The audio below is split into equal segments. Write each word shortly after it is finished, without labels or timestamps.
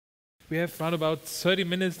we have around about 30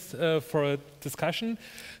 minutes for a discussion,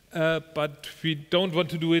 but we don't want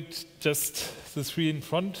to do it just the three in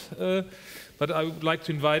front. But I would like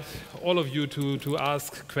to invite all of you to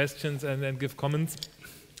ask questions and give comments.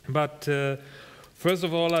 But first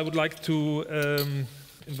of all, I would like to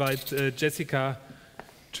invite Jessica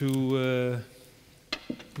to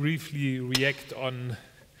briefly react on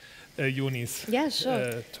Yoni's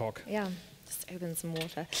talk. Yeah, just open some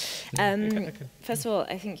water. First of all,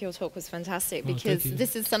 I think your talk was fantastic because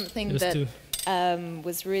this is something that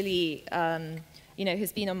was really, you know,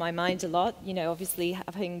 has been on my mind a lot. You know, obviously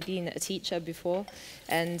having been a teacher before,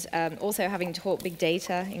 and also having taught big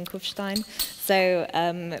data in Kufstein. So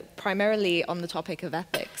primarily on the topic of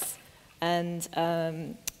ethics, and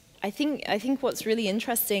I think what's really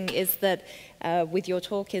interesting is that with your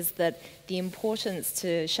talk is that the importance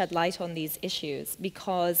to shed light on these issues,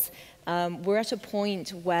 because we're at a point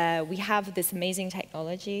where we have this amazing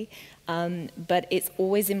technology, but it's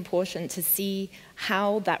always important to see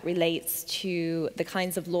how that relates to the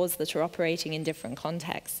kinds of laws that are operating in different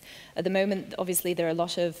contexts. At the moment, obviously, there are a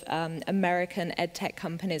lot of American edtech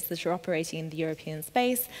companies that are operating in the European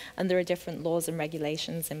space, and there are different laws and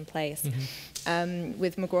regulations in place.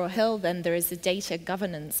 With McGraw-Hill, then there is a data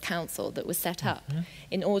governance council that was set up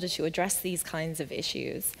in order to address these kinds of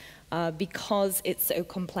issues because it's so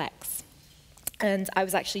complex. And I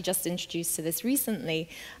was actually just introduced to this recently,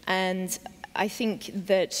 and I think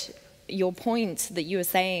that your point that you were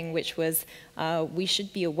saying, which was we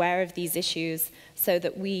should be aware of these issues so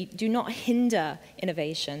that we do not hinder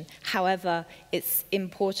innovation. However, it's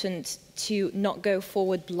important to not go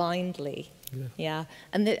forward blindly. Yeah,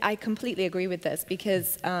 and I completely agree with this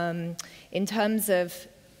because in terms of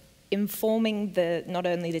informing not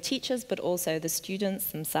only the teachers but also the students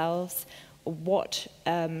themselves,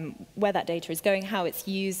 where that data is going, how it's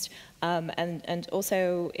used, and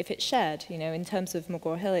also if it's shared. You know, in terms of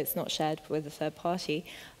McGraw-Hill, it's not shared with a third party,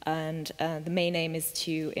 and the main aim is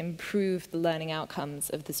to improve the learning outcomes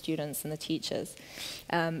of the students and the teachers.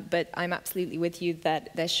 But I'm absolutely with you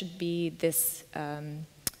that there should be this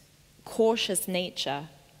cautious nature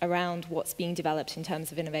around what's being developed in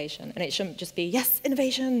terms of innovation, and it shouldn't just be, yes,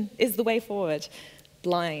 innovation is the way forward.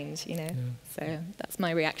 Blind, you know. So that's my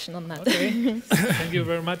reaction on that. Okay. Thank you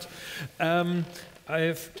very much. I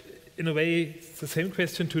have, in a way, the same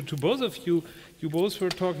question to both of you. You both were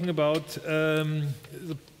talking about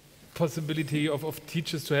the possibility of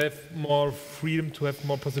teachers to have more freedom, to have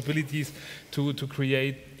more possibilities to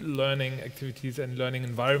create learning activities and learning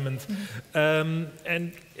environments. And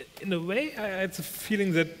in a way, I had the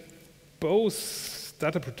feeling that both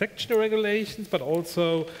data protection regulations, but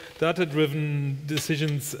also data-driven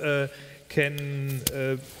decisions can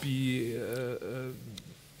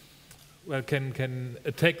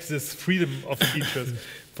attack this freedom of teachers.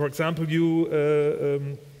 For example, you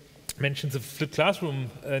mentioned the flipped classroom,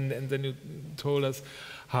 and then you told us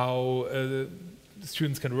how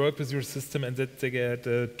students can work with your system and that they get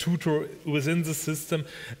a tutor within the system.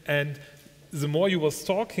 And the more you was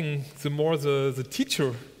talking, the more the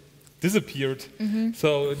teacher disappeared.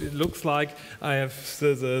 So it looks like I have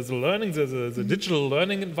the learning, the digital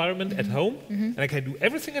learning environment at home, and I can do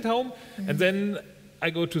everything at home, and then I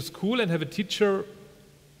go to school and have a teacher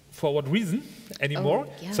for what reason anymore?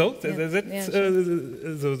 So that's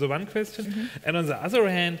the one question. And on the other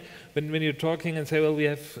hand, when you're talking and say, well, we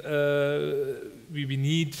have we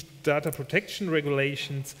need data protection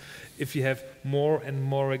regulations, if you have more and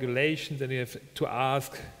more regulations, then you have to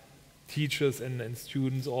ask teachers and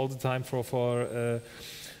students all the time to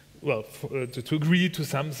agree to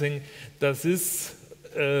something. Does this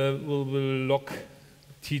will lock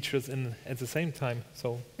teachers in at the same time?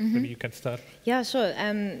 So maybe you can start. Yeah, sure.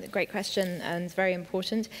 Great question and very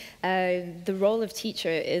important. The role of teacher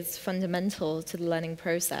is fundamental to the learning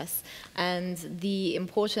process, and the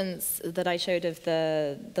importance that I showed of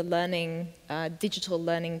the learning digital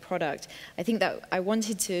learning product. I think that I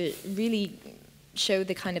wanted to really show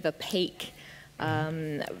the kind of opaque,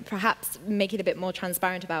 perhaps make it a bit more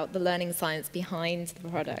transparent about the learning science behind the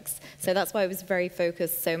products. So that's why I was very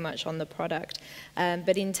focused so much on the product.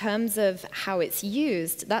 But in terms of how it's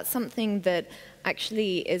used, that's something that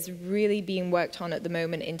actually is really being worked on at the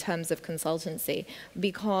moment in terms of consultancy,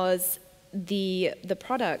 because the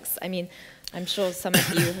products, I mean, I'm sure some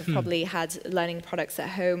of you have probably had learning products at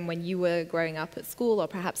home when you were growing up at school, or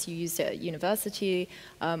perhaps you used it at university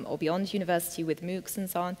or beyond university with MOOCs and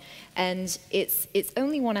so on. And it's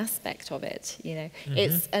only one aspect of it, you know.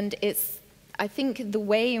 I think the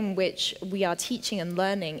way in which we are teaching and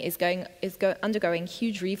learning is undergoing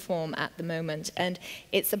huge reform at the moment, and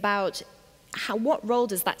it's about what role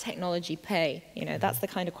does that technology play? You know, that's the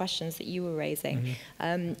kind of questions that you were raising.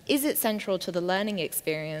 Is it central to the learning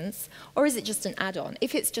experience, or is it just an add-on?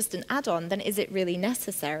 If it's just an add-on, then is it really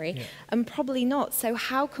necessary? And probably not. So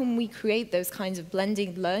how can we create those kinds of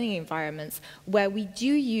blending learning environments where we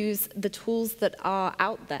do use the tools that are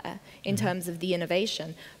out there in terms of the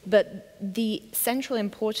innovation, but the central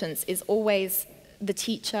importance is always the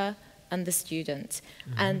teacher and the student?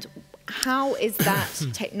 And how is that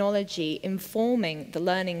technology informing the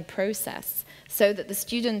learning process so that the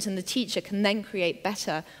student and the teacher can then create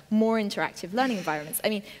better, more interactive learning environments? I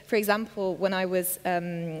mean, for example, when I was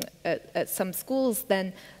at some schools,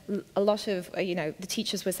 then a lot of, the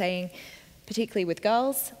teachers were saying, particularly with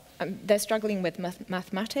girls, they're struggling with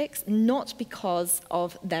mathematics, not because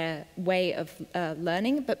of their way of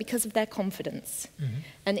learning, but because of their confidence.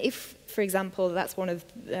 And if, for example, that's one of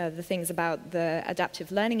the things about the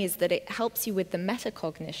adaptive learning, is that it helps you with the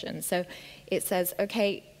metacognition. So it says,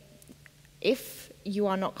 okay, if you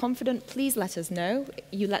are not confident, please let us know.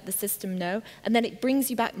 You let the system know, and then it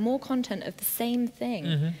brings you back more content of the same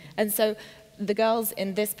thing. And so the girls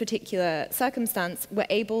in this particular circumstance were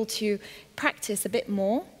able to practice a bit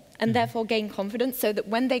more and therefore gain confidence, so that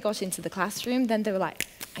when they got into the classroom, then they were like,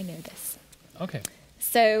 I know this. Okay.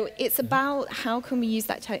 So it's about how can we use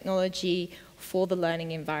that technology for the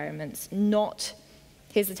learning environments, not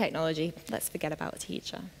here's the technology, let's forget about the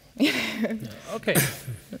teacher. Okay.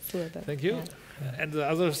 That's a little bit. Thank you. And the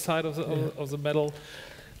other side of the medal,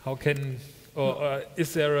 how can, or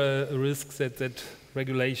is there a risk that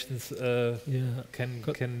regulations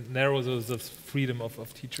can narrow the freedom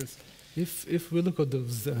of teachers? If we look at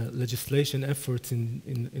those legislation efforts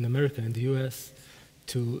in America and the US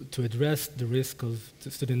to address the risk of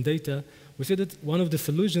student data, we see that one of the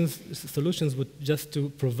solutions would just to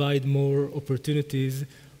provide more opportunities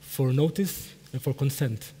for notice and for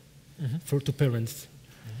consent to parents.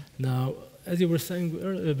 Now, as you were saying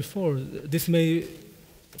earlier before, this may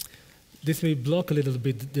block a little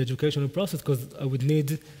bit the educational process, because I would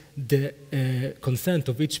need the consent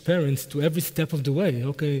of each parent to every step of the way.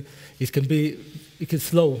 Okay, it can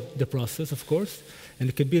slow the process, of course, and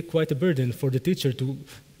it can be quite a burden for the teacher to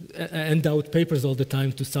hand out papers all the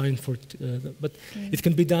time to sign for. But it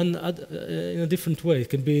can be done in a different way.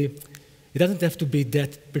 It doesn't have to be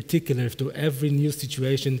that particular to every new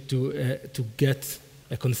situation to get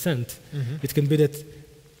a consent. It can be that.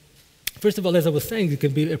 First of all, as I was saying, it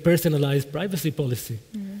can be a personalized privacy policy.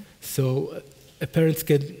 So a parent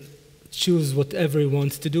can choose whatever he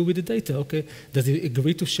wants to do with the data. Okay, does he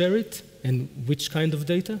agree to share it, and which kind of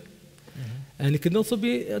data? And it can also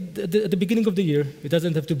be at the beginning of the year. It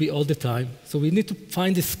doesn't have to be all the time. So we need to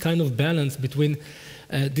find this kind of balance between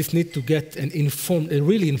this need to get a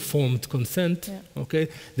really informed consent, okay,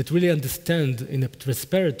 that really understand in a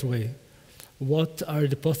transparent way what are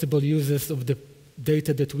the possible uses of the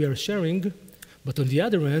data that we are sharing, but on the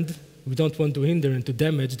other hand, we don't want to hinder and to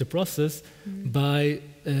damage the process by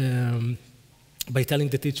telling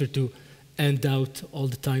the teacher to hand out all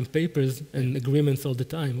the time papers and agreements all the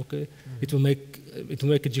time. Okay, it will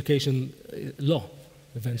make education law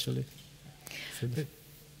eventually. So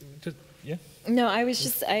No, I was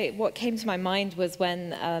just, what came to my mind was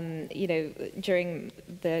when, during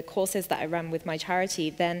the courses that I ran with my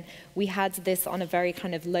charity, then we had this on a very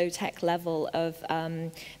kind of low-tech level of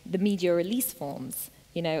the media release forms.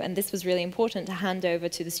 And this was really important to hand over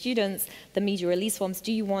to the students, the media release forms.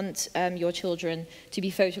 Do you want your children to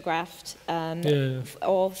be photographed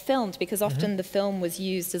or filmed? Because often the film was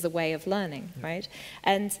used as a way of learning, right?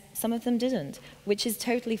 And some of them didn't, which is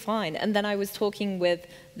totally fine. And then I was talking with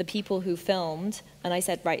the people who filmed, and I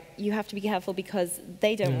said, right, you have to be careful because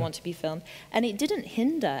they don't want to be filmed. And it didn't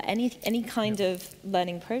hinder any kind of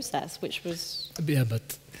learning process, which was... Yeah,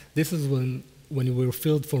 but this is when you were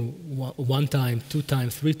filmed for 1 time, 2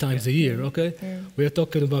 times, 3 times a year, okay? We are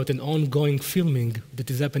talking about an ongoing filming that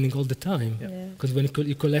is happening all the time. Because when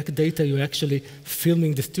you collect data, you're actually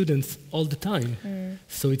filming the students all the time.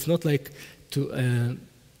 So it's not like to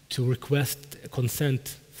request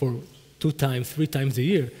consent for 2 times, 3 times a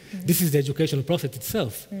year. This is the educational process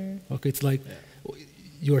itself. Okay, it's like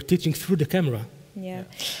you are teaching through the camera.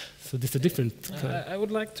 So this is a different kind. I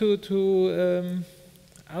would like to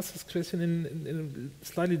ask this question in a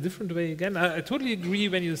slightly different way again. I totally agree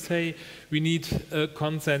when you say we need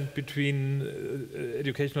consent between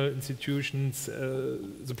educational institutions,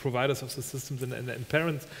 the providers of the systems and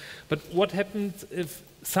parents. But what happens if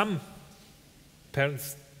some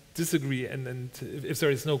parents disagree and if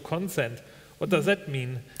there is no consent? What does that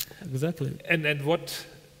mean? Exactly. And what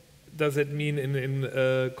does it mean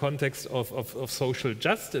in context of social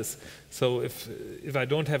justice? So if I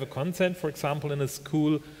don't have a consent, for example, in a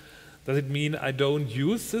school, does it mean I don't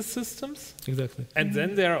use these systems? Exactly. And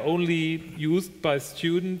then they are only used by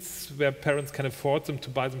students where parents can afford them to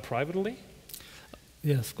buy them privately?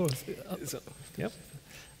 Yes, of course. Yep.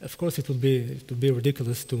 Of course, it would be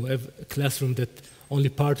ridiculous to have a classroom that only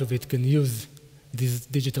part of it can use these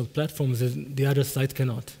digital platforms and the other side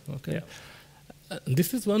cannot. Okay. Yeah.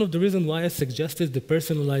 This is one of the reasons why I suggested the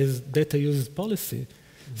personalized data use policy.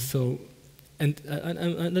 So. And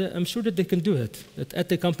I'm sure that they can do it. At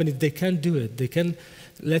the company, they can do it. They can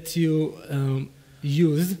let you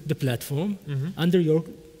use the platform under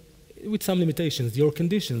with some limitations, your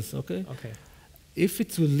conditions. Okay. Okay. If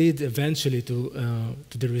it will lead eventually to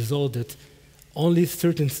the result that only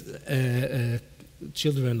certain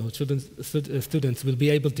children or students will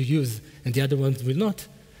be able to use and the other ones will not,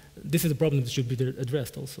 this is a problem that should be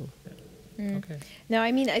addressed also. Okay. No,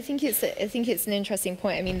 I mean, I think it's an interesting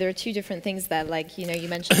point. I mean, there are two different things there. Like, you know, you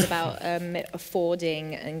mentioned about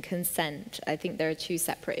affording and consent. I think there are two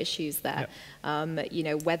separate issues there. Yep. You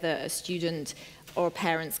know, whether a student or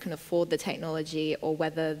parents can afford the technology, or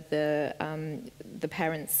whether the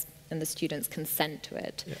parents and the students consent to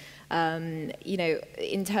it. Yep. You know,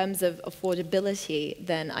 in terms of affordability,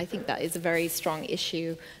 then I think that is a very strong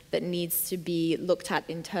issue that needs to be looked at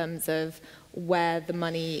in terms of where the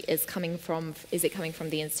money is coming from. Is it coming from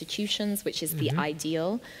the institutions, which is the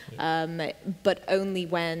ideal, but only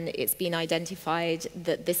when it's been identified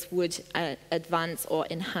that this would advance or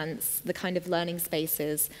enhance the kind of learning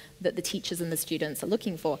spaces that the teachers and the students are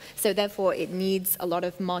looking for. So therefore, it needs a lot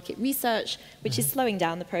of market research, which is slowing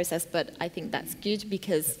down the process, but I think that's good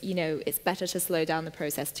because, you know, it's better to slow down the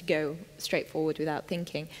process to go straight forward without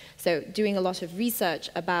thinking. So doing a lot of research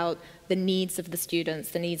about the needs of the students,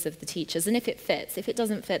 the needs of the teachers, and if it fits. If it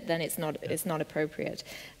doesn't fit, then it's not appropriate.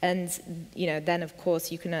 And you know, then of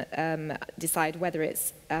course you can decide whether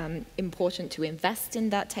it's important to invest in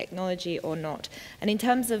that technology or not. And in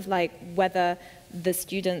terms of like whether the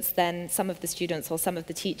students, then some of the students or some of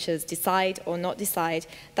the teachers decide or not decide,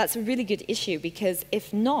 that's a really good issue, because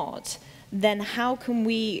if not, then how can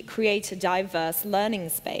we create a diverse learning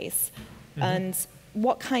space? And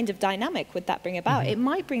what kind of dynamic would that bring about? It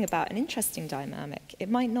might bring about an interesting dynamic. It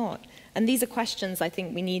might not. And these are questions I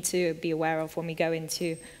think we need to be aware of when we go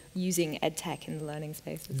into using EdTech in the learning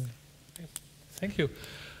spaces. Thank you.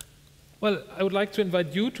 Well, I would like to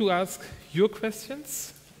invite you to ask your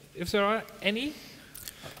questions, if there are any.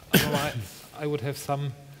 Otherwise, I would have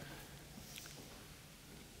some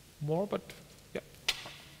more, but yeah.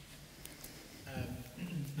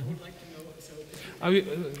 I would like to know, so...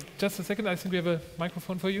 just a second, I think we have a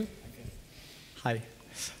microphone for you. Okay.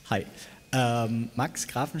 Hi. Max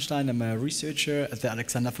Grafenstein, I'm a researcher at the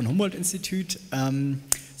Alexander von Humboldt Institute.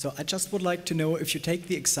 So I just would like to know if you take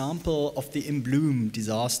the example of the In Bloom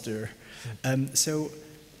disaster. So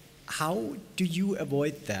how do you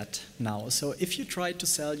avoid that now? So if you try to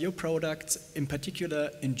sell your products, in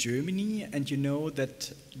particular in Germany, and you know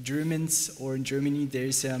that Germans, or in Germany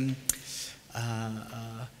there's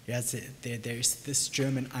there's this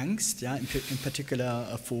German angst, in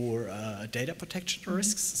particular for data protection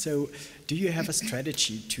risks. So do you have a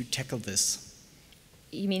strategy to tackle this?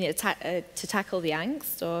 You mean to tackle the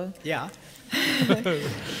angst, or? Yeah.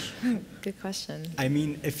 Good question. I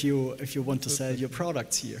mean, if you want to sell your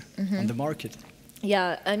products here on the market.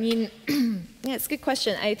 Yeah, I mean, yeah, it's a good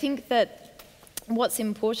question. I think that what's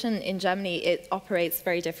important in Germany, it operates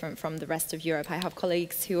very different from the rest of Europe. I have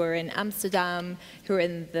colleagues who are in Amsterdam, who are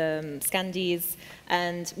in the Scandies,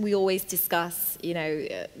 and we always discuss, you know,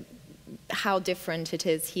 how different it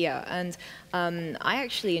is here. And I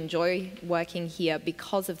actually enjoy working here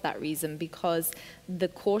because of that reason, because the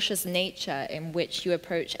cautious nature in which you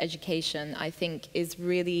approach education, I think, is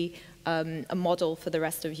really a model for the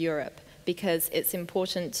rest of Europe. Because it's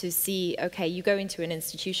important to see, okay, you go into an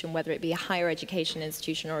institution, whether it be a higher education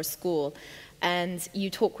institution or a school, and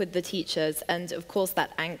you talk with the teachers, and of course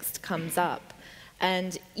that angst comes up.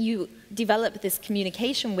 And you develop this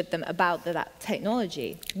communication with them about that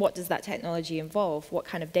technology. What does that technology involve? What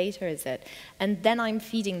kind of data is it? And then I'm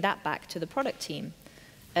feeding that back to the product team.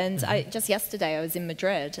 And just yesterday, I was in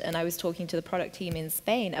Madrid, and I was talking to the product team in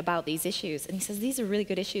Spain about these issues. And he says, these are really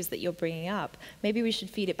good issues that you're bringing up. Maybe we should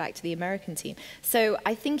feed it back to the American team. So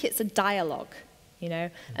I think it's a dialogue, you know,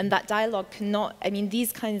 and that dialogue cannot, I mean,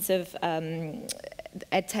 these kinds of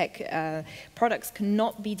EdTech products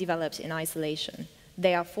cannot be developed in isolation.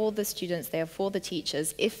 They are for the students, they are for the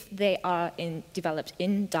teachers. If they are developed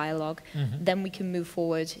in dialogue, then we can move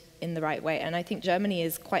forward in the right way. And I think Germany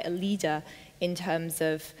is quite a leader in terms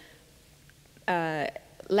of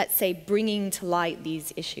let's say, bringing to light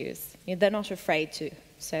these issues. You know, they're not afraid to.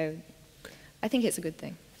 So I think it's a good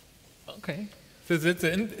thing. Okay. So that's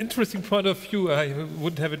an interesting point of view. I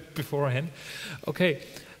wouldn't have it beforehand. Okay.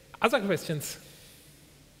 Other questions?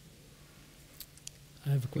 I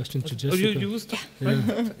have a question to Jessica. Oh, you used?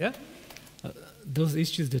 Yeah. Yeah? Those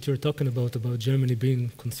issues that you're talking about Germany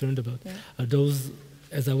being concerned about, are those,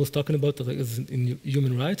 as I was talking about, like, as in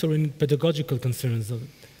human rights or in pedagogical concerns?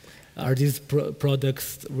 Are these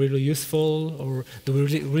products really useful, or do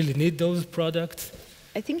we really need those products?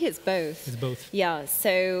 I think it's both. It's both. Yeah,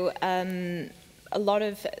 so a lot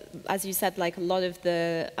of, as you said, like a lot of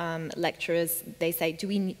the lecturers, they say, do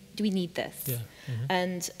we need this? Yeah. Mm-hmm.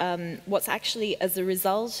 And what's actually, as a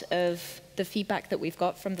result of the feedback that we've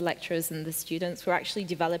got from the lecturers and the students, we're actually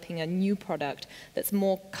developing a new product that's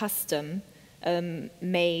more custom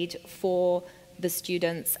made for the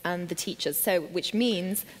students and the teachers. So, which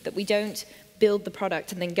means that we don't build the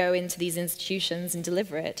product and then go into these institutions and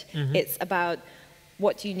deliver it. Mm-hmm. It's about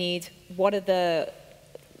what do you need, what are the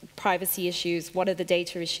privacy issues, what are the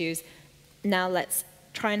data issues. Now let's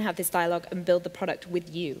try and have this dialogue and build the product with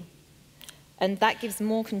you. And that gives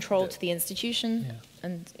more control to the institution. Yeah.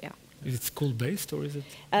 And yeah. Is it school-based, or is it?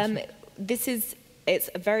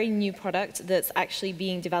 It's a very new product that's actually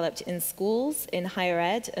being developed in schools, in higher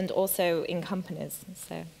ed, and also in companies.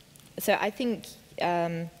 So I think,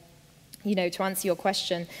 you know, to answer your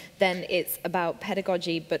question, then it's about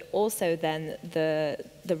pedagogy, but also then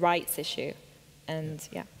the rights issue, and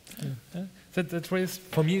yeah. That raised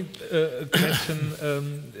for me a question: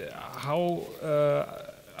 how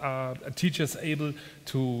are teachers able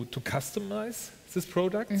to customize this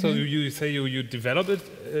product? Mm-hmm. So you say you develop it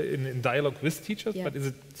in dialogue with teachers, but is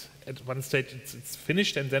it at one stage it's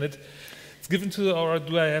finished and then it's given to, or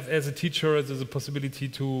do I have as a teacher the possibility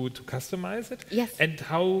to customize it? Yes. And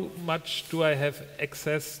how much do I have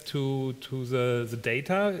access to the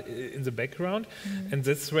data in the background? Mm-hmm. And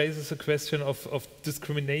this raises a question of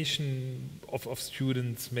discrimination of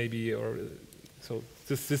students maybe, or so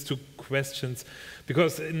these two questions,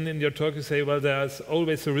 because in your talk you say, well, there's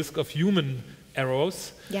always a risk of human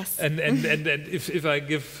errors. Yes. And if I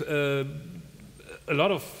give a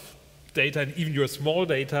lot of data, and even your small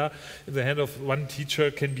data, in the hand of one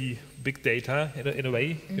teacher can be big data in a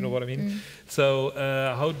way, you know what I mean? Mm-hmm. So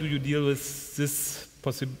how do you deal with this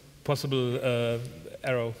possible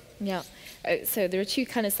error? Yeah. So there are two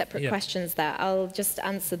kind of separate questions there. I'll just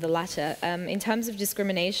answer the latter. In terms of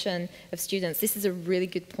discrimination of students, this is a really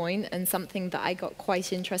good point and something that I got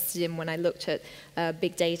quite interested in when I looked at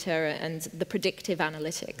big data and the predictive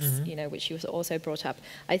analytics, you know, which you also brought up.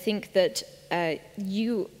 I think that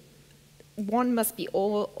one must be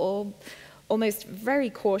almost very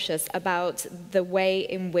cautious about the way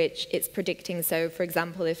in which it's predicting. So, for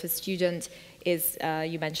example, if a student is,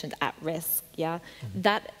 you mentioned, at risk,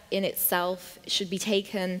 that in itself should be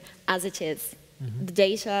taken as it is. The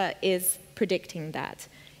data is predicting that.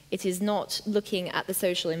 It is not looking at the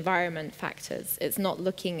social environment factors. It's not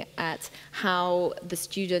looking at how the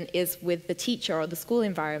student is with the teacher or the school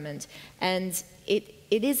environment. And it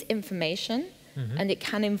is information, and it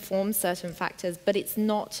can inform certain factors, but it's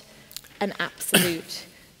not an absolute.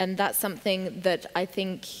 And that's something that I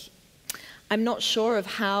think, I'm not sure of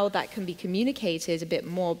how that can be communicated a bit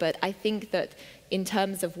more, but I think that in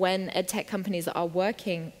terms of when edtech companies are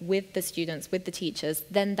working with the students, with the teachers,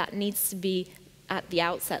 then that needs to be at the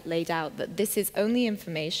outset laid out that this is only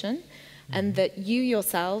information, and that you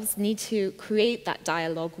yourselves need to create that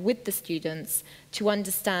dialogue with the students to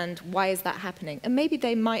understand why is that happening. And maybe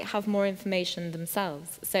they might have more information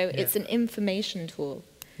themselves. So it's an information tool.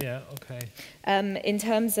 Yeah, okay. In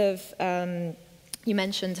terms of, you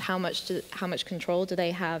mentioned how much control do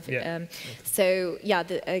they have. So yeah,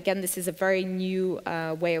 again, this is a very new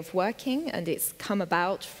way of working, and it's come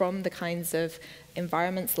about from the kinds of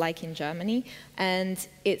environments like in Germany, and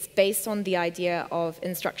it's based on the idea of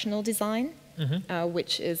instructional design,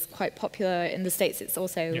 which is quite popular in the States. It's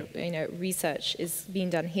also, you know, research is being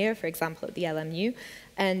done here, for example, at the LMU,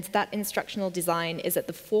 and that instructional design is at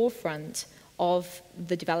the forefront of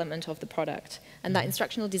the development of the product. And that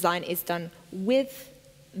instructional design is done with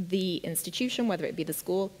the institution, whether it be the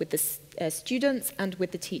school, with the students, and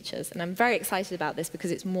with the teachers. And I'm very excited about this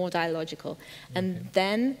because it's more dialogical. And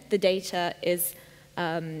then the data is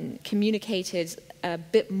communicated a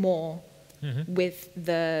bit more with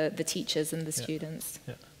the teachers and the students.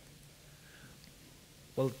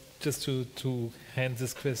 Well, just to hand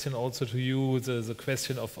this question also to you, the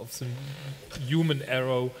question of the human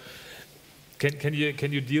error. Can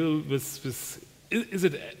you deal with is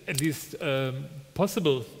it at least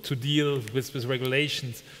possible to deal with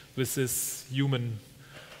regulations with this human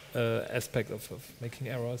aspect of making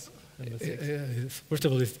errors and mistakes? First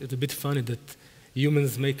of all, it's a bit funny that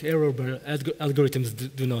humans make error, but algorithms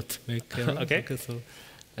do not make error. Okay. So,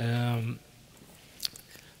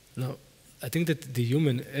 no, I think that the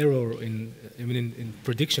human error in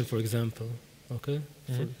prediction, for example, for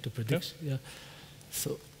the prediction,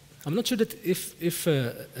 So I'm not sure that if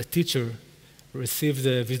a teacher receives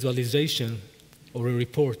a visualization or a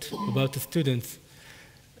report about the students,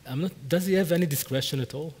 does he have any discretion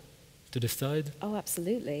at all to decide? Oh,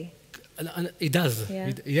 absolutely. It does,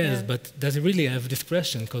 yes, but does it really have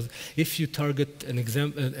discretion? Because if you target an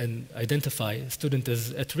exam and identify a student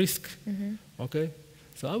as at risk,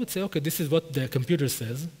 so I would say, okay, this is what the computer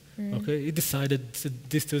says. Okay, it decided that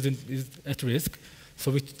this student is at risk,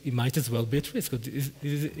 so it might as well be at risk. It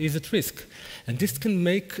is at risk, and this can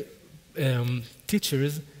make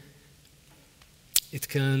teachers. It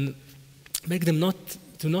can make them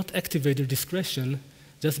not activate their discretion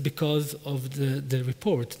just because of the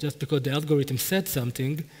report, just because the algorithm said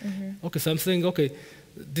something. Okay, so I'm saying, okay,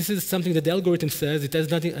 this is something that the algorithm says. It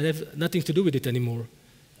has I have nothing to do with it anymore.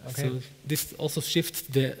 Okay. So this also shifts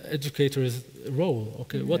the educator's role.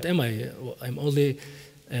 Okay, what am I? I'm only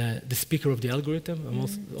the speaker of the algorithm. I'm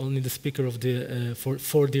also only the speaker of the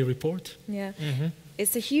for the report. Yeah.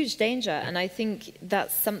 It's a huge danger, and I think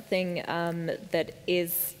that's something that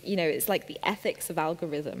is, it's like the ethics of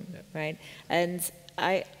algorithm, right? And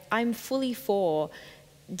I'm fully for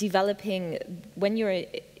developing, when you're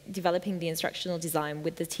developing the instructional design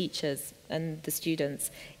with the teachers and the students,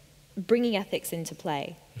 bringing ethics into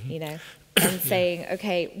play, and saying,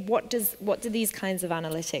 okay, what do these kinds of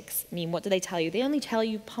analytics mean? What do they tell you? They only tell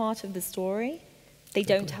you part of the story. They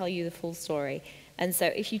don't tell you the full story. And so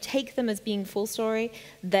if you take them as being full story,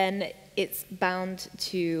 then it's bound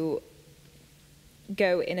to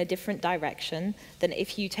go in a different direction than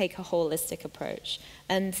if you take a holistic approach.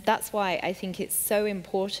 And that's why I think it's so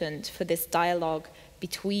important for this dialogue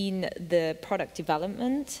between the product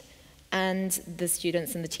development and the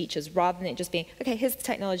students and the teachers, rather than it just being, okay, here's the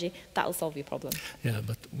technology, that'll solve your problem. Yeah,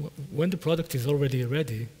 but when the product is already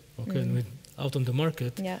ready, and out on the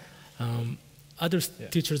market, other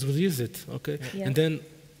teachers will use it, and then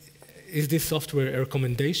is this software a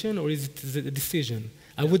recommendation or is it a decision?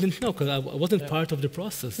 I wouldn't know because I wasn't part of the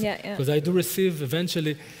process. Because I do receive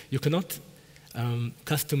eventually, you cannot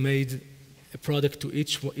custom-made a product to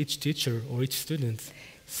each teacher or each student,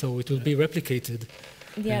 so it will be replicated.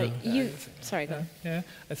 Sorry, go on. Yeah,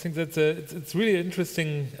 I think that's it's really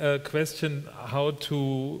interesting question how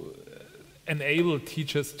to enable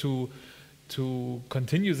teachers to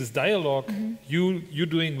continue this dialogue you're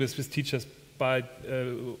doing with teachers by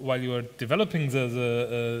while you are developing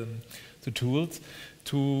the tools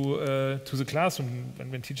to the classroom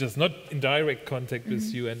when teachers not in direct contact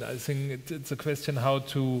with you. And I think it's a question how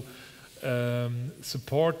to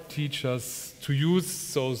support teachers to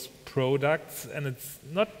use those products, and it's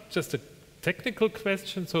not just a technical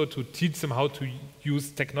question, so to teach them how to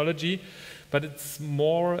use technology, but it's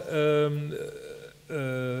more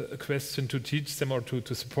a question to teach them or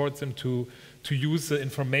to support them to use the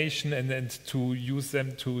information and to use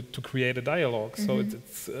them to create a dialogue. So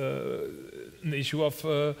it's an issue of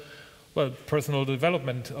personal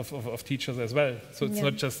development of teachers as well. So it's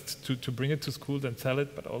not just to bring it to schools and sell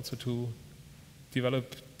it, but also to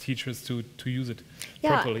develop teachers to use it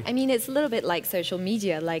properly. I mean, it's a little bit like social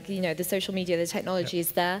media. Like, the social media, the technology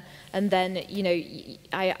is there, and then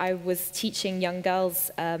I was teaching young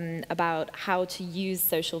girls about how to use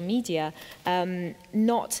social media.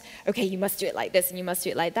 Not okay, you must do it like this and you must do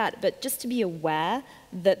it like that, but just to be aware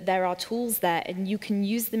that there are tools there, and you can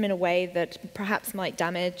use them in a way that perhaps might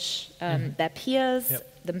damage their peers,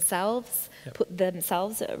 themselves, put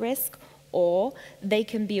themselves at risk, or they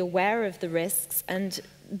can be aware of the risks and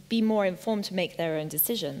be more informed to make their own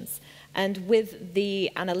decisions. And with the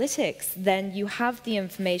analytics, then you have the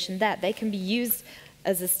information there. They can be used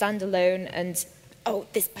as a standalone and, oh,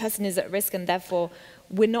 this person is at risk and therefore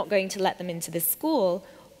we're not going to let them into this school.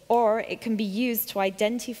 Or it can be used to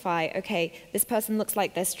identify, okay, this person looks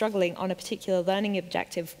like they're struggling on a particular learning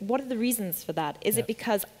objective. What are the reasons for that? Is it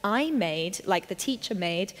because I made, like the teacher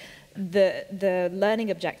made, the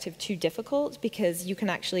learning objective too difficult, because you can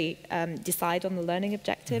actually decide on the learning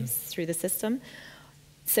objectives through the system?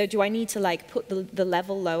 So do I need to put the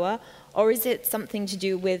level lower, or is it something to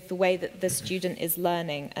do with the way that the student is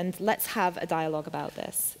learning? And let's have a dialogue about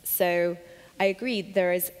this. So I agree,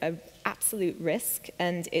 there is an absolute risk,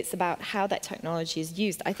 and it's about how that technology is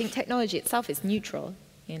used. I think technology itself is neutral,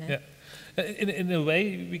 Yeah. In a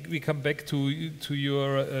way, we come back to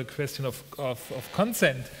your question of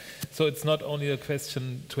consent. So it's not only a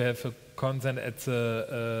question to have a consent at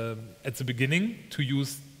the beginning to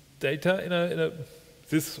use data in a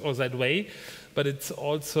this or that way, but it's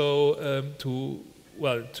also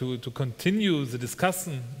to continue the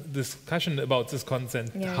discussion about this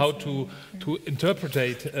consent, how to interpret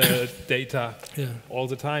data all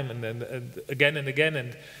the time, and again and again,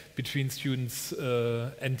 and between students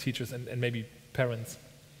and teachers and maybe parents.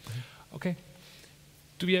 Okay.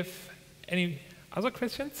 Do we have any other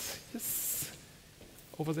questions? Yes.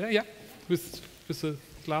 Over there, yeah, with the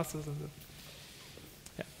glasses and the.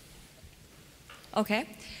 Okay,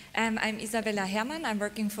 I'm Isabella Herrmann. I'm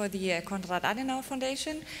working for the Konrad Adenauer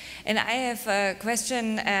Foundation, and I have a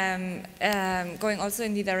question going also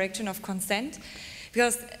in the direction of consent,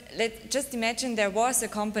 because let's just imagine there was a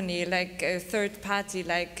company, like a third party,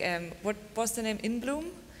 like what was the name,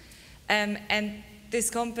 InBloom, and this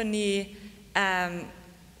company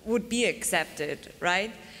would be accepted,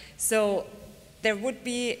 right? So there would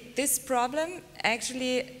be this problem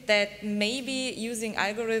actually that maybe using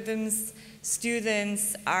algorithms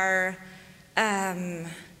students are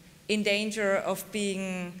in danger of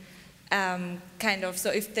being so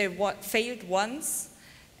if they failed once,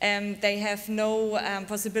 they have no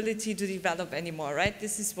possibility to develop anymore, right?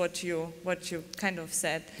 This is what you kind of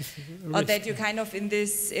said, or that you're kind of in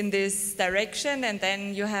this direction, and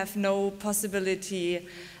then you have no possibility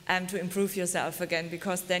to improve yourself again,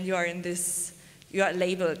 because then you are in this, you are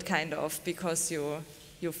labeled kind of because you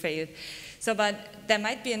failed. So, but there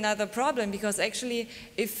might be another problem, because actually,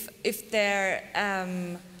 if there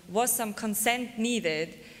was some consent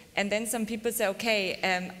needed, and then some people say, okay,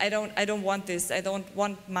 I don't want this, I don't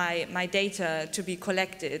want my data to be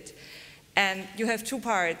collected, and you have two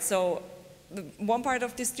parts. So, one part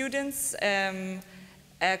of the students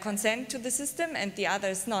consent to the system, and the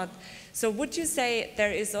others not. So, would you say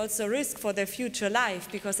there is also risk for their future life,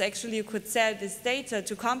 because actually you could sell this data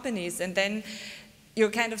to companies, and then you're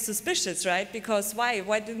kind of suspicious, right? Because why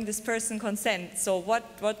didn't this person consent? So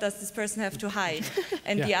what does this person have to hide?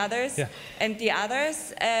 And the others,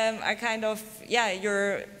 are kind of,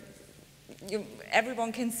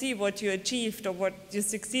 everyone can see what you achieved or what you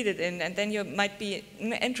succeeded in, and then you might be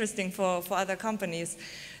interesting for other companies.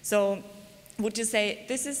 So would you say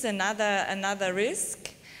this is another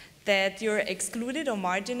risk, that you're excluded or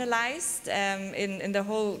marginalized in the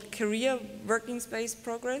whole career working space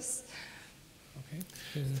progress? Okay.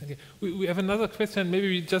 Thank you. We have another question. Maybe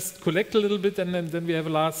we just collect a little bit, and then we have a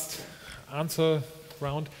last answer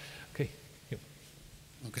round. Okay. Yep.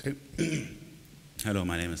 Okay. Hello,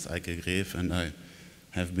 my name is Eike Gref, and I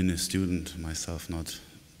have been a student myself not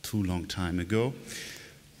too long time ago.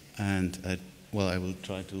 And I will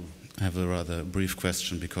try to have a rather brief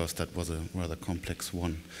question, because that was a rather complex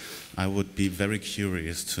one. I would be very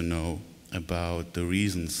curious to know about the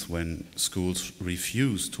reasons when schools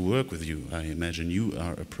refuse to work with you. I imagine you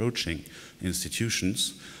are approaching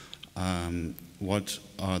institutions. What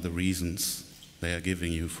are the reasons they are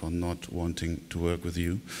giving you for not wanting to work with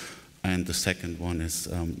you? And the second one is,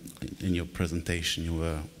 in your presentation you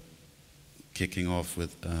were kicking off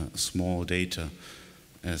with small data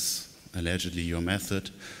as allegedly your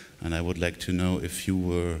method, and I would like to know if you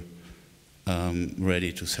were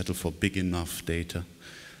ready to settle for big enough data.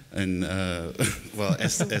 And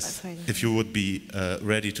if you would be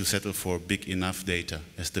ready to settle for big enough data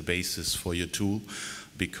as the basis for your tool,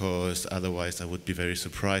 because otherwise I would be very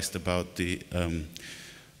surprised about the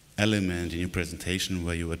element in your presentation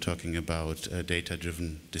where you were talking about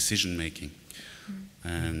data-driven decision-making.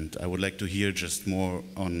 And I would like to hear just more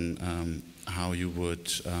on how you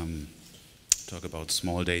would talk about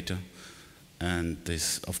small data and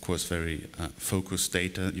this, of course, very focused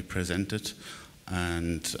data you presented,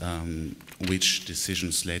 and which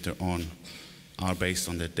decisions later on are based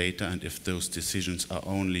on that data, and if those decisions are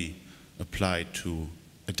only applied to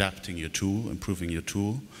adapting your tool, improving your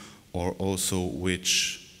tool, or also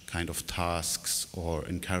which kind of tasks or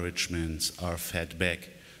encouragements are fed back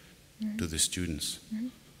to the students.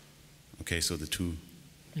 Okay, so the two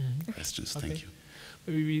questions. Okay. Thank you.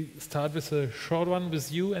 Maybe we start with a short one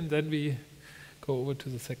with you, and then we go over to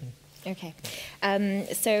the second. Okay.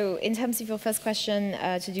 So in terms of your first question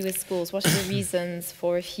to do with schools, what are the reasons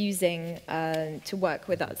for refusing to work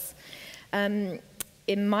with us?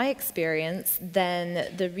 In my experience,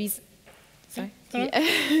 then the reason... Sorry?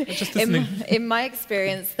 In my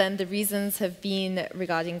experience, then the reasons have been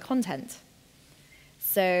regarding content.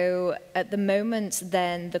 So at the moment,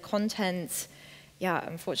 then the content Yeah,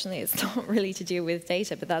 unfortunately, it's not really to do with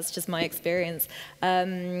data, but that's just my experience.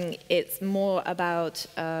 It's more about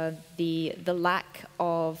the lack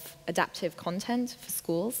of adaptive content for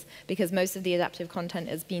schools, because most of the adaptive content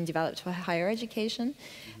is being developed for higher education,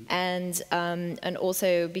 and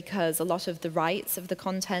also because a lot of the rights of the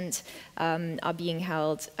content are being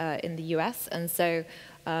held in the US, and so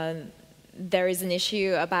there is an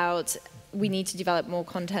issue about we need to develop more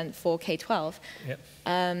content for K-12. Yep.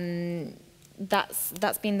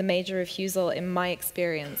 That's been the major refusal in my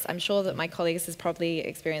experience. I'm sure that my colleagues has probably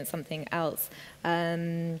experienced something else.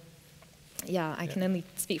 Yeah, I can only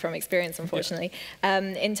speak from experience, unfortunately.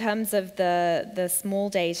 In terms of the small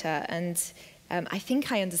data, and I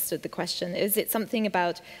think I understood the question. Is it something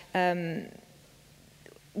about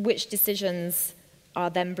which decisions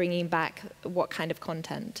are then bringing back what kind of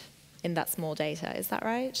content in that small data? Is that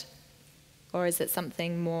right? Or is it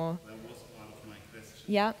something more? That was part of my question.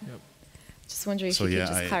 Yeah. Yep. Just wondering if you could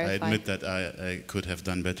just clarify. I admit that I could have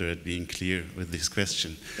done better at being clear with this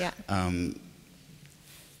question. Yeah.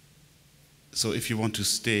 So if you want to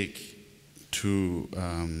stick to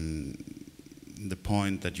the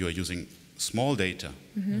point that you are using small data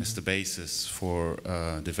as the basis for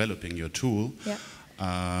developing your tool, yeah.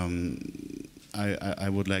 I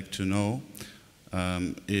would like to know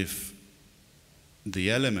if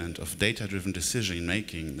the element of data-driven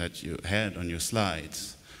decision-making that you had on your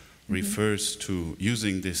slides refers to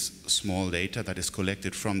using this small data that is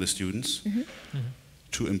collected from the students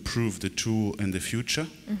to improve the tool in the future,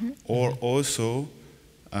 or also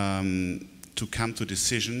to come to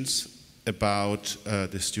decisions about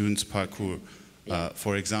the students' parcours.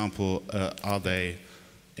 For example, are they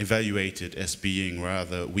evaluated as being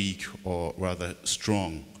rather weak or rather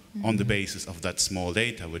strong on the basis of that small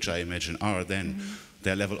data, which I imagine are then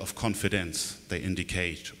their level of confidence they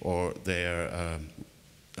indicate, or their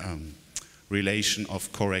relation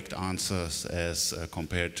of correct answers as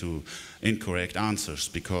compared to incorrect answers,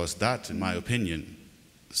 because that, in my opinion,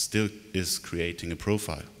 still is creating a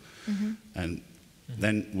profile. And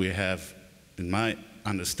then we have, in my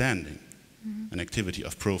understanding, an activity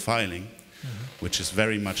of profiling, which is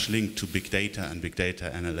very much linked to big data and big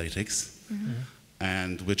data analytics,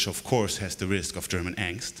 and which of course has the risk of German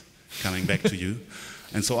angst coming back to you.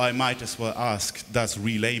 And so I might as well ask, does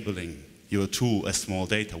relabeling your tool as small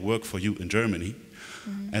data work for you in Germany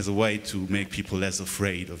as a way to make people less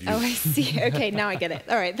afraid of you? Oh, I see. Okay, now I get it.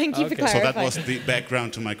 All right, thank you for clarifying. So that was the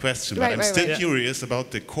background to my question, but I'm still curious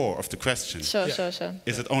about the core of the question. Sure.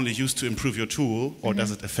 Is it only used to improve your tool, or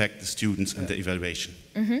does it affect the students and the evaluation?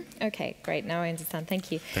 Okay, great. Now I understand.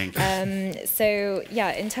 Thank you. Thank you. So,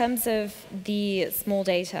 yeah, in terms of the small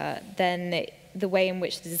data, then the way in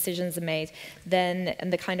which the decisions are made, then,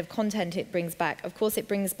 and the kind of content it brings back. Of course, it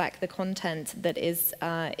brings back the content that is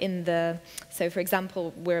in the, so for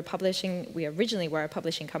example, we originally were a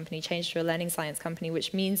publishing company, changed to a learning science company,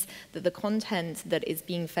 which means that the content that is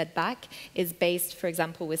being fed back is based, for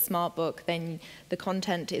example, with SmartBook, then the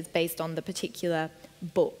content is based on the particular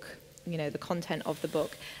book, you know, the content of the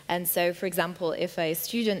book. And so, for example, if a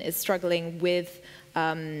student is struggling with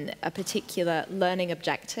a particular learning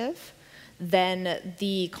objective, then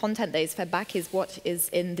the content that is fed back is what is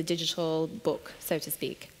in the digital book, so to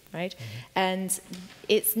speak, right? And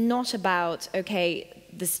it's not about, okay,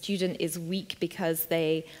 the student is weak because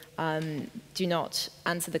they do not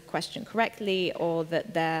answer the question correctly, or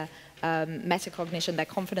that their metacognition, their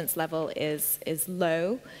confidence level is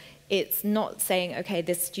low. It's not saying, okay,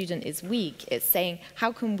 this student is weak. It's saying,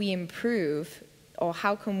 how can we improve, or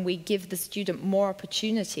how can we give the student more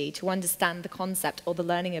opportunity to understand the concept or the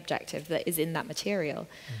learning objective that is in that material?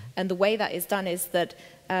 And the way that is done is that,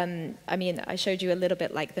 I mean, I showed you a little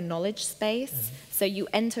bit like the knowledge space. So you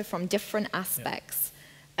enter from different aspects.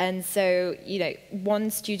 And so, you know,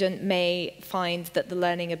 one student may find that the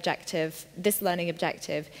learning objective, this learning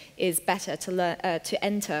objective is better to learn, to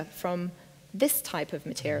enter from this type of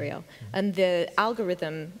material. And the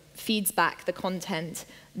algorithm feeds back the content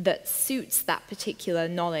that suits that particular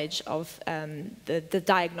knowledge of the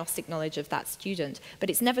diagnostic knowledge of that student. But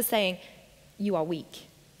it's never saying, you are weak.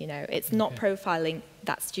 You know, it's not profiling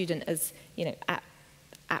that student as, you know,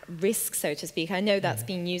 at risk, so to speak. I know that's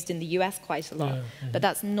being used in the US quite a lot, but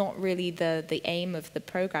that's not really the aim of the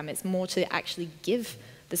program. It's more to actually give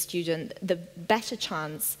the student the better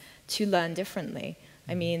chance to learn differently.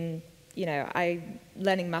 I mean, you know,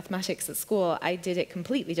 learning mathematics at school, I did it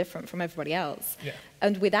completely different from everybody else.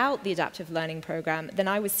 And without the adaptive learning program, then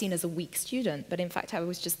I was seen as a weak student, but in fact I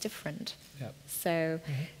was just different. So,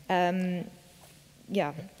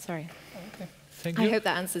 yeah, sorry. Thank you. I hope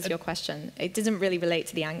that answers your question. It didn't really relate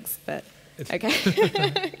to the angst, but Okay.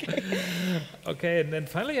 Okay, and then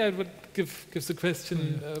finally I would give the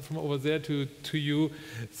question from over there to you.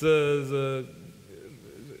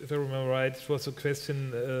 If I remember right, it was a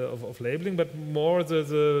question of labeling, but more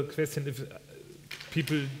the question if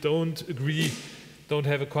people don't agree, don't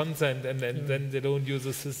have a consent, and then they don't use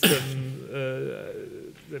a system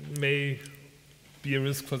that may be a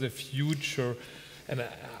risk for the future, and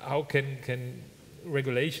how can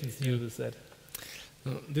regulations deal with that?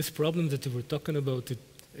 This problem that we were talking about,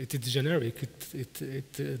 it is generic. It's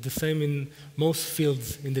the same in most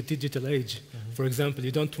fields in the digital age. For example,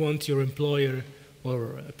 you don't want your employer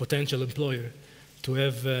or a potential employer to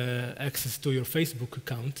have access to your Facebook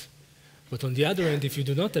account. But on the other hand, if you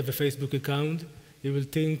do not have a Facebook account, you will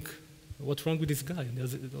think, what's wrong with this guy?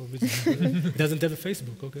 He doesn't have a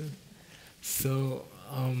Facebook, okay? So,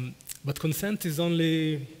 but consent is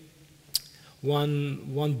only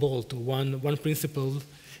one bolt, or one principle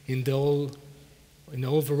in the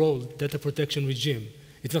overall data protection regime.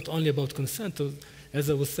 It's not only about consent. As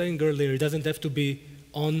I was saying earlier, it doesn't have to be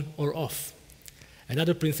on or off.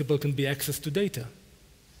 Another principle can be access to data.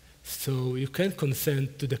 So you can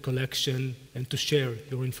consent to the collection and to share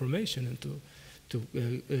your information and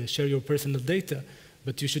to share your personal data,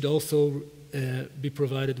 but you should also be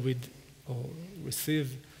provided with or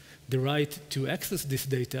receive the right to access this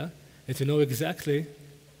data and to know exactly,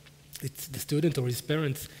 it's the student or his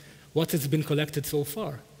parents, what has been collected so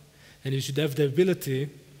far. And you should have the ability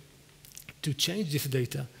to change this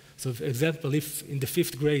data. So for example, if in the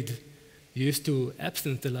 5th grade you used to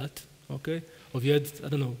absent a lot, okay, or you had, I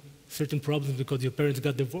don't know, certain problems because your parents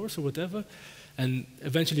got divorced or whatever, and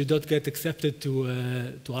eventually you don't get accepted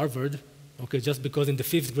to Harvard, okay, just because in the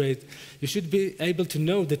 5th grade, you should be able to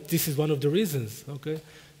know that this is one of the reasons, okay?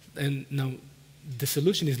 And now, the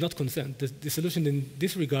solution is not consent. The solution in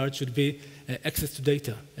this regard should be access to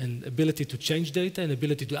data and ability to change data and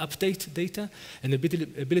ability to update data and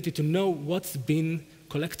ability to know what's been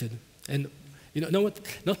collected. And you know what,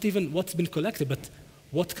 not even what's been collected, but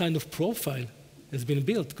what kind of profile has been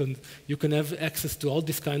built. You can have access to all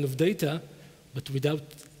this kind of data, but without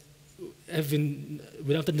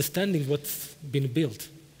understanding what's been built.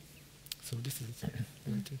 So this is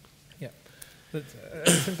it. Yeah, I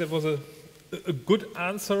think that was a good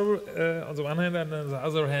answer on the one hand, and on the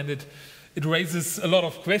other hand, it raises a lot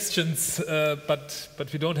of questions, but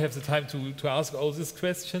we don't have the time to ask all these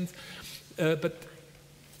questions. But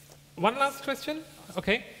one last question,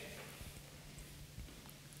 okay?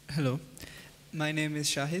 Hello, my name is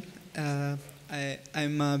Shahid.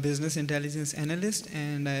 I'm a business intelligence analyst,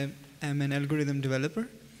 and I'm an algorithm developer.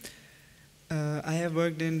 I have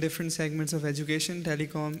worked in different segments of education,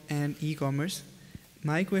 telecom, and e-commerce.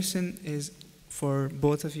 My question is for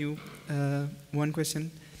both of you. One question.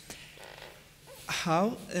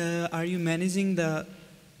 How are you managing the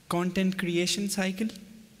content creation cycle?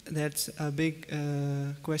 That's a big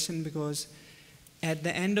question, because at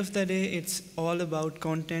the end of the day, it's all about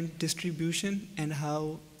content distribution and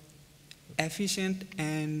how efficient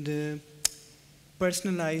and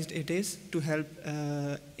personalized it is to help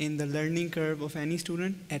in the learning curve of any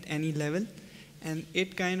student at any level. And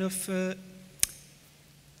it kind of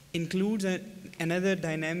includes another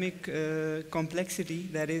dynamic complexity,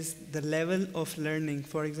 that is the level of learning.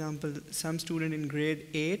 For example, some student in grade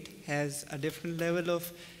 8 has a different level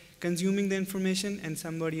of consuming the information, and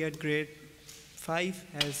somebody at grade 5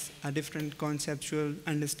 has a different conceptual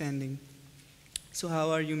understanding. So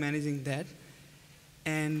how are you managing that?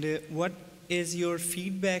 And what is your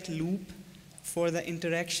feedback loop for the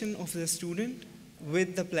interaction of the student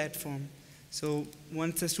with the platform? So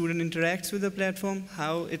once the student interacts with the platform,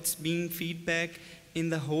 how it's being feedback in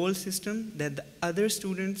the whole system that the other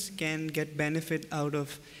students can get benefit out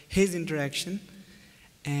of his interaction.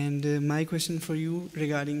 And my question for you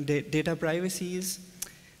regarding data privacy is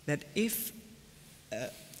that if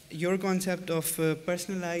your concept of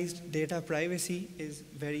personalized data privacy is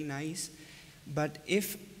very nice, but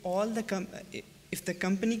if the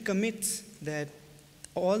company commits that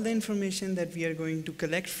all the information that we are going to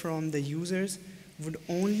collect from the users would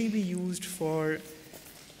only be used for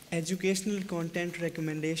educational content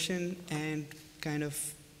recommendation and kind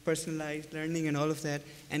of personalized learning and all of that,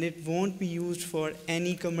 and it won't be used for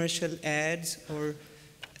any commercial ads or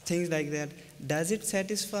things like that, does it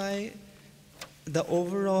satisfy the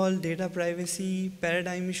overall data privacy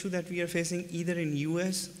paradigm issue that we are facing either in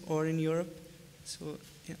US or in Europe? So,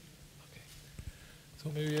 yeah. Okay. So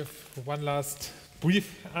maybe we have one last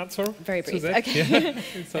brief answer. Very brief. To that. Okay.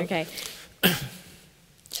 Yeah. Okay.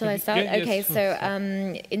 Shall I start? Yeah, okay, yes, so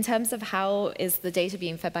in terms of how is the data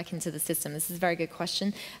being fed back into the system, this is a very good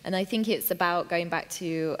question. And I think it's about going back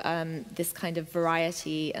to this kind of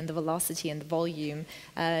variety and the velocity and the volume.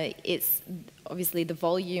 It's obviously the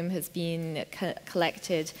volume has been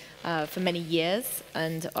collected for many years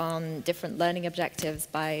and on different learning objectives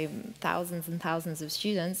by thousands and thousands of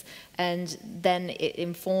students. And then it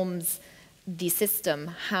informs the system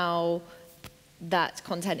how that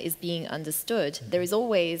content is being understood. There is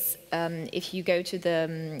always, if you go to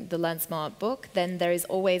the Learn Smart book, then there is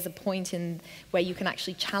always a point in where you can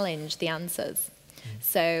actually challenge the answers.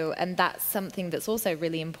 So, and that's something that's also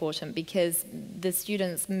really important because the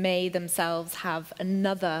students may themselves have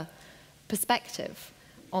another perspective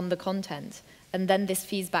on the content. And then this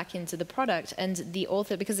feeds back into the product, and the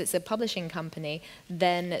author, because it's a publishing company,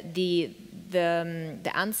 then the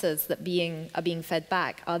answers that are being fed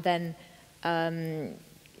back are then the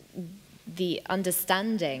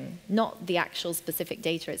understanding, not the actual specific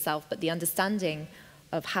data itself, but the understanding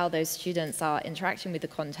of how those students are interacting with the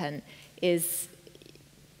content is,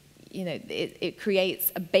 you know, it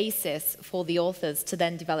creates a basis for the authors to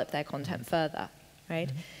then develop their content further, right?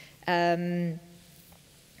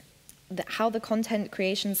 How the content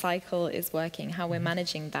creation cycle is working, how we're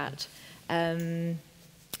managing that.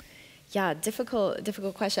 Yeah,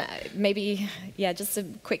 difficult question. Maybe, yeah, just a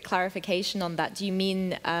quick clarification on that. Do you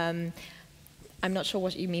mean, I'm not sure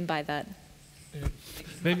what you mean by that. Yeah.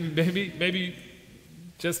 Maybe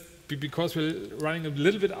just because we're running a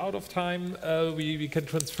little bit out of time, we can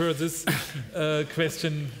transfer this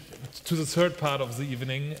question to the third part of the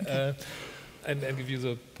evening and give you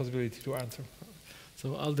the possibility to answer.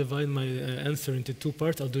 So I'll divide my answer into two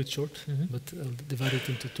parts. I'll do it short, but I'll divide it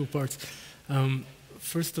into two parts.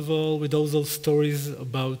 First of all, with all those stories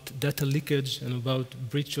about data leakage and about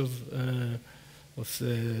breach of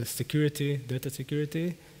security, data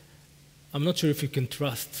security, I'm not sure if you can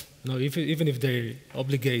trust. No, even if they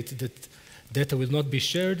obligate that data will not be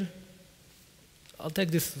shared, I'll take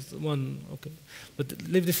this one, okay. But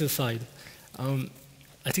leave this aside.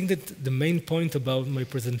 I think that the main point about my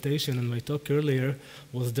presentation and my talk earlier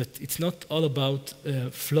was that it's not all about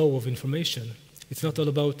flow of information. It's not all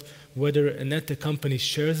about whether a net company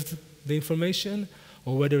shares the information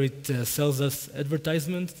or whether it sells us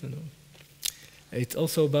advertisements. You know. It's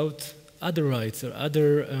also about other rights or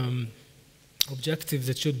other objectives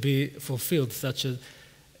that should be fulfilled, such as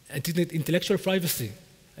I think intellectual privacy.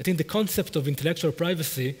 I think the concept of intellectual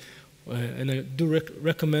privacy, and I do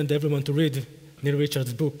recommend everyone to read Neil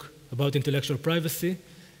Richard's book about intellectual privacy.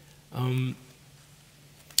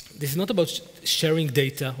 This is not about sharing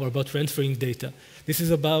data or about transferring data. This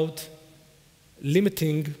is about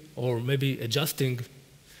limiting or maybe adjusting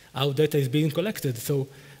how data is being collected. So,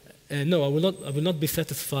 no, I will not be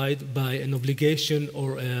satisfied by an obligation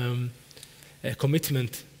or a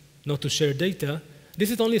commitment not to share data.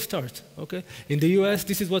 This is only a start. Okay? In the US,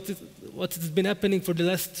 this is what's been happening for the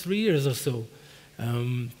last 3 years or so.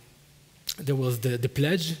 There was the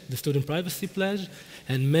pledge, the student privacy pledge,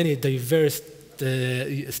 and many diverse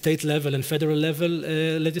state level and federal level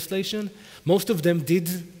legislation. Most of them did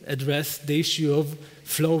address the issue of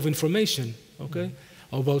flow of information, okay?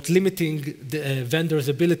 About limiting the vendor's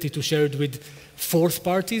ability to share it with fourth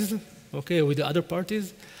parties, okay, with the other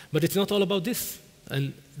parties. But it's not all about this.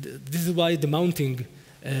 And this is why the mounting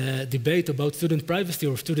debate about student privacy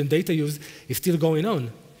or student data use is still going on,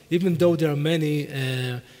 even though there are many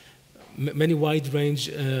wide-range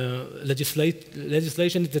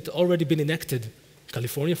legislation that already been enacted.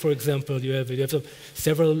 California, for example, you have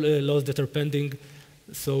several laws that are pending.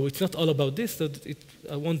 So it's not all about this, so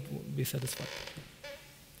I won't be satisfied.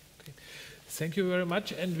 Okay. Thank you very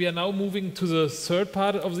much. And we are now moving to the third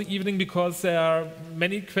part of the evening because there are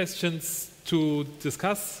many questions to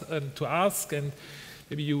discuss and to ask, and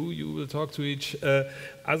maybe you will talk to each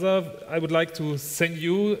other. I would like to thank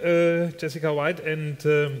you, Jessica White and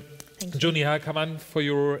Yoni Har Carmel, for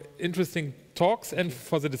your interesting talks and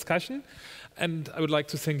for the discussion. And I would like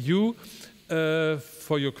to thank you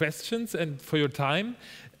for your questions and for your time.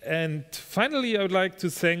 And finally, I would like to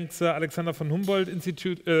thank the Alexander von Humboldt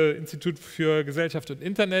Institute für Gesellschaft und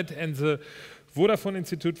Internet and the Vodafone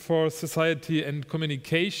Institute for Society and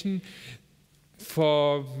Communication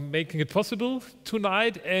for making it possible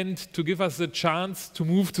tonight and to give us the chance to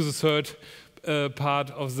move to the third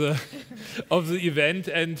part of the event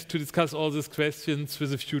and to discuss all these questions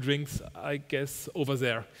with a few drinks, I guess, over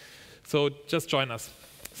there. So just join us.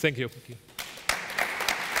 Thank you. Thank you.